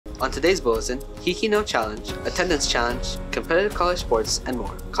On today's bulletin, Hiki no Challenge, Attendance Challenge, Competitive College Sports, and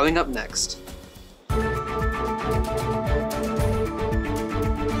more. Coming up next.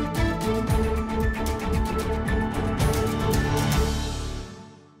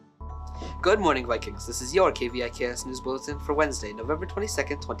 Good morning, Vikings. This is your KVIKS News Bulletin for Wednesday, November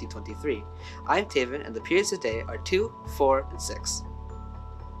 22nd, 2023. I'm Taven, and the periods today are 2, 4, and 6.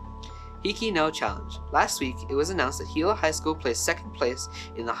 Hiki no Challenge. Last week, it was announced that Hilo High School placed second place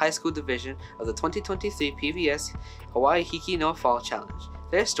in the high school division of the 2023 PVS Hawaii Hiki no Fall Challenge.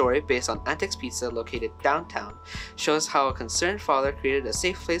 Their story, based on Antics Pizza located downtown, shows how a concerned father created a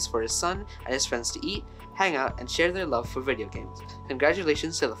safe place for his son and his friends to eat, hang out, and share their love for video games.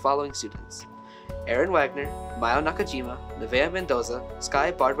 Congratulations to the following students: Aaron Wagner, Mayo Nakajima, Nevea Mendoza, Sky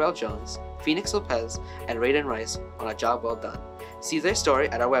Bardwell Jones, Phoenix Lopez, and Raiden Rice on a job well done. See their story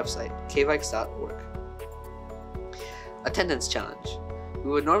at our website, KVIKS.org. Attendance Challenge. We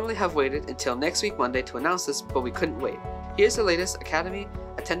would normally have waited until next week Monday to announce this, but we couldn't wait. Here's the latest Academy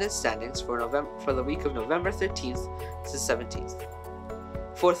attendance standings for the week of November 13th to 17th.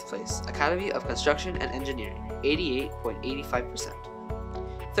 4th place, Academy of Construction and Engineering, 88.85%.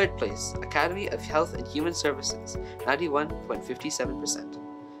 3rd place, Academy of Health and Human Services, 91.57%.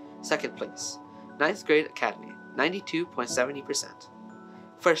 2nd place, 9th Grade Academy, 92.70%.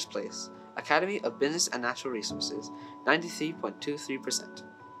 1st place, Academy of Business and Natural Resources, 93.23%.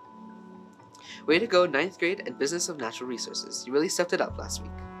 Way to go, 9th grade and Business of Natural Resources. You really stepped it up last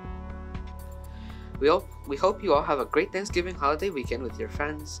week. We hope you all have a great Thanksgiving holiday weekend with your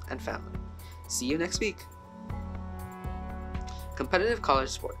friends and family. See you next week. Competitive college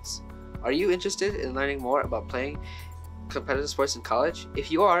sports. Are you interested in learning more about playing competitive sports in college?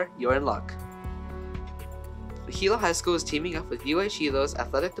 If you are, you're in luck. Hilo High School is teaming up with UH Hilo's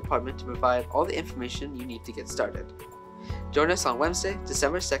athletic department to provide all the information you need to get started. Join us on Wednesday,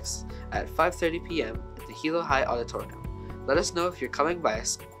 December 6th at 5:30 p.m. at the Hilo High Auditorium. Let us know if you're coming by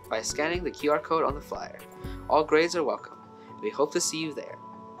scanning the QR code on the flyer. All grades are welcome. We hope to see you there.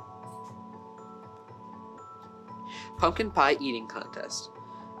 Pumpkin Pie Eating Contest.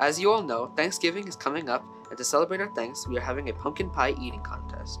 As you all know, Thanksgiving is coming up, and to celebrate our thanks, we are having a pumpkin pie eating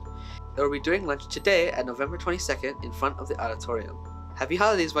contest. They will be doing lunch today at November 22nd in front of the auditorium. Happy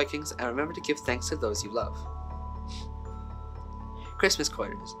holidays, Vikings, and remember to give thanks to those you love. Christmas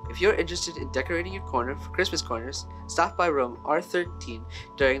corners. If you're interested in decorating your corner for Christmas corners, stop by room R13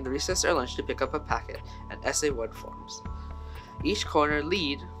 during the recess or lunch to pick up a packet and SA1 forms. Each corner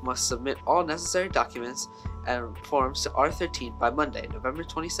lead must submit all necessary documents and forms to R13 by Monday, November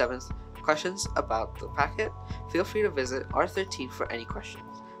 27th. Questions about the packet? Feel free to visit R13 for any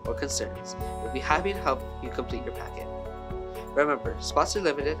questions or concerns. We'll be happy to help you complete your packet. Remember, spots are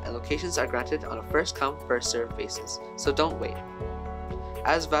limited and locations are granted on a first-come, first-served basis, so don't wait.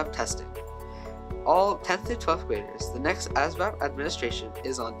 ASVAB testing. All 10th through 12th graders, the next ASVAB administration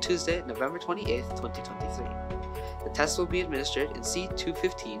is on Tuesday, November 28th, 2023. The test will be administered in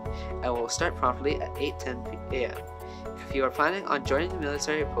C215 and will start promptly at 8:10 a.m. If you are planning on joining the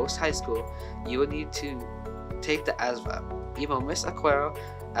military post-high school, you will need to take the ASVAB. Email Miss Aquero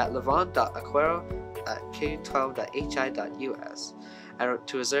at levon.aquero@k12.hi.us and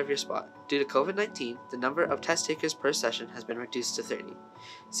to reserve your spot. Due to COVID-19, the number of test takers per session has been reduced to 30.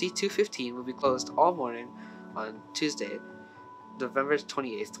 C215 will be closed all morning on Tuesday, November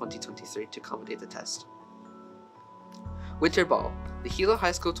 28th, 2023 to accommodate the test. Winter Ball. The Hilo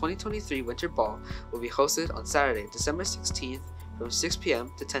High School 2023 Winter Ball will be hosted on Saturday, December 16th from 6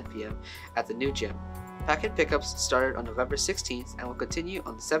 p.m. to 10 p.m. at the new gym. Packet pickups started on November 16th and will continue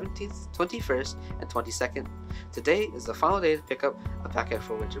on the 17th, 21st, and 22nd. Today is the final day to pick up a packet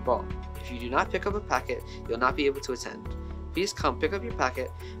for Winter Ball. If you do not pick up a packet, you'll not be able to attend. Please come pick up your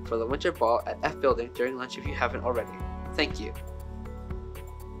packet for the Winter Ball at F Building during lunch if you haven't already. Thank you.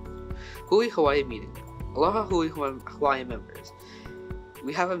 Hui Hawaii Meeting. Aloha Hui Hawaii members.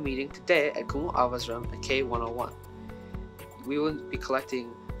 We have a meeting today at Kumu Awa's room at K101. We will be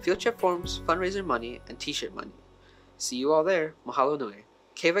collecting field trip forms, fundraiser money, and t-shirt money. See you all there. Mahalo nui.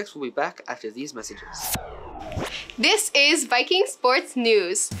 KVIKS will be back after these messages. This is Viking Sports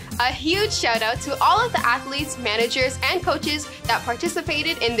News. A huge shout out to all of the athletes, managers, and coaches that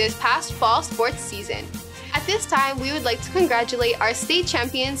participated in this past fall sports season. At this time, we would like to congratulate our state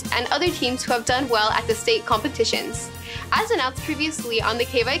champions and other teams who have done well at the state competitions. As announced previously on the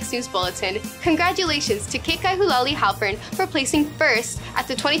KVIKS News Bulletin, congratulations to Kekai Halpern for placing first at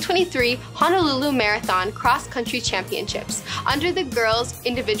the 2023 Honolulu Marathon Cross Country Championships under the girls'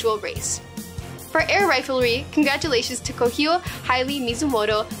 individual race. For air riflery, congratulations to Kohio Hailey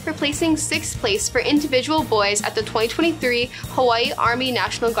Mizumoto for placing 6th place for individual boys at the 2023 Hawaii Army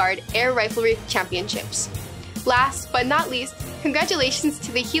National Guard Air Riflery Championships. Last but not least, congratulations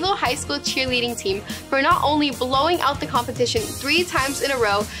to the Hilo High School cheerleading team for not only blowing out the competition 3 times in a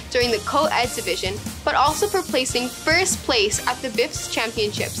row during the co-ed division, but also for placing 1st place at the BIFS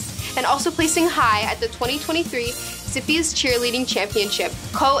Championships, and also placing high at the 2023 Zippy's Cheerleading Championship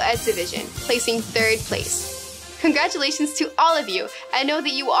co-ed division, placing 3rd place. Congratulations to all of you. I know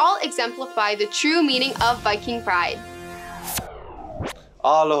that you all exemplify the true meaning of Viking pride.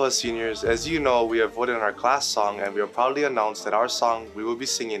 Aloha seniors, as you know, we have voted on our class song and we have proudly announced that our song we will be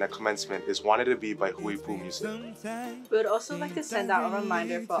singing at commencement is Wanted to Be by Huipu Music. We would also like to send out a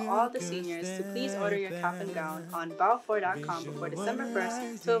reminder for all the seniors to please order your cap and gown on bao4.com before December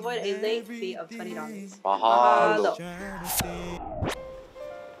 1st to avoid a late fee of $20. Mahalo!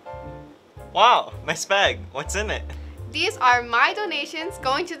 Wow, nice bag. What's in it? These are my donations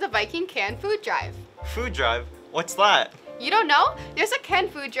going to the Viking Canned Food Drive. Food drive? What's that? You don't know? There's a canned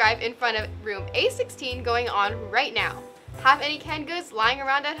food drive in front of room A16 going on right now. Have any canned goods lying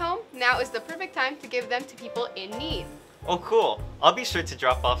around at home? Now is the perfect time to give them to people in need. Oh cool, I'll be sure to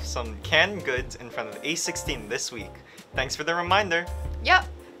drop off some canned goods in front of A16 this week. Thanks for the reminder. Yep,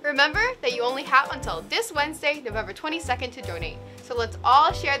 remember that you only have until this Wednesday, November 22nd to donate. So let's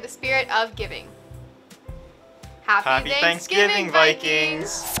all share the spirit of giving. Happy Thanksgiving,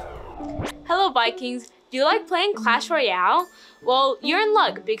 Vikings! Hello Vikings! Do you like playing Clash Royale? Well, you're in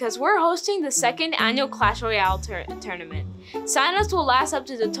luck because we're hosting the 2nd annual Clash Royale tournament. Sign-ups will last up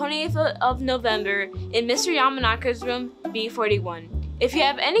to the 28th of November in Mr. Yamanaka's room B41. If you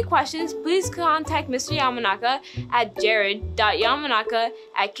have any questions, please contact Mr. Yamanaka at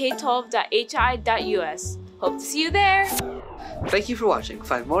jared.yamanaka@k12.hi.us. Hope to see you there! Thank you for watching.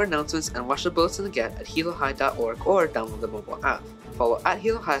 Find more announcements and watch the Bulletin again at hilo-high.org or download the mobile app. Follow at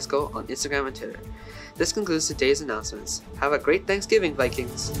Hilo High School on Instagram and Twitter. This concludes today's announcements. Have a great Thanksgiving,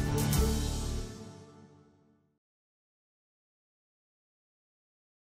 Vikings!